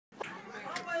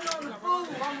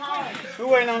Who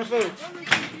waiting on the food?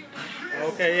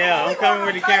 Okay, yeah, I'm coming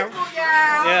with the camera.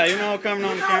 Yeah, you know I'm coming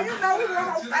on the camera. You know we were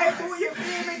on Facebook, you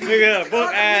feel me? Look at that,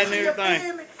 book ad and everything.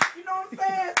 You know what I'm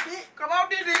saying? Come on,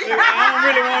 Diddy. Look, I don't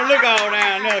really want to look all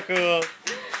down there, cuz.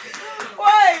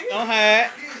 Wait. Don't hide.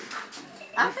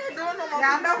 I can't do it no more.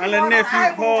 My little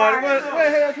nephew party. Where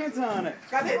the hell Kenton at?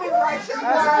 Got this nigga right shit.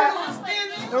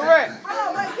 Correct. Hold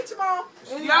on, wait, get your mom.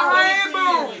 Y'all ain't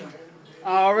moving.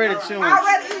 Already chewing.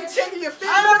 Already eating chicken, you feel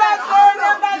me? I'm not going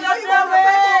nobody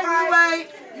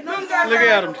Look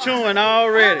at him chewing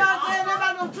already.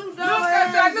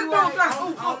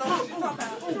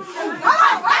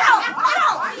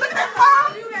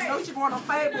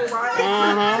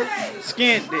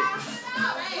 Skint it.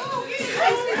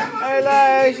 Hey,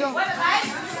 Laisha.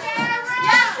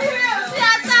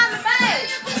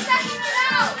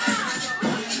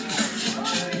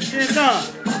 Kenton,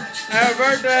 happy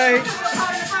birthday.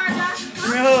 Give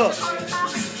me a hug.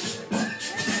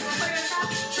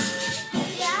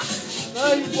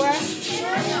 Love you, boy.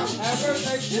 Happy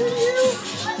birthday to you.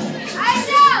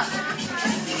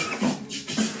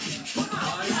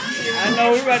 I know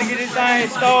we about to get this thing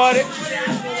started.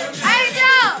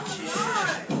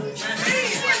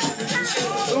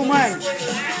 Ooh, man.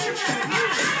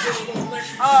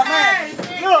 Oh, man.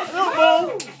 Look,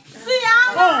 boom. See, I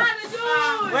don't know how to do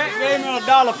it. Rat gave me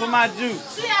 $1 for my juice.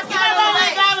 See, I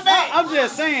got $1 back. I'm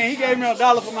just saying, he gave me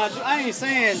 $1 for my juice. I ain't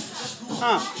saying,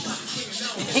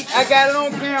 I got it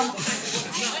on camera.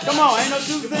 Come on, ain't no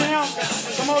juice in here.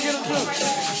 Come on, get a juice.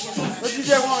 But you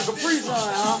just want a Capri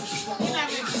Sun, huh?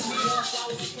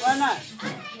 Why not?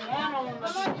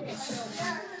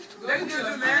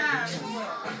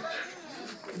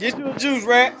 Get you a juice,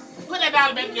 Rat. Put that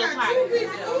 $1 back in your pocket.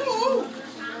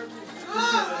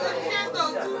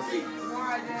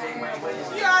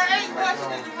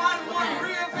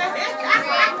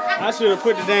 I should have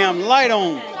put the damn light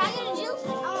on.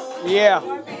 Yeah.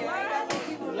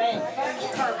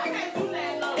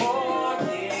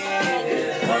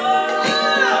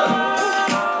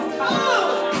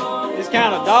 It's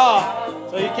kind of dark,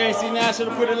 so you can't see now. I should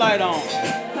have put the light on.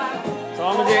 So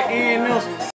I'm gonna just end this one.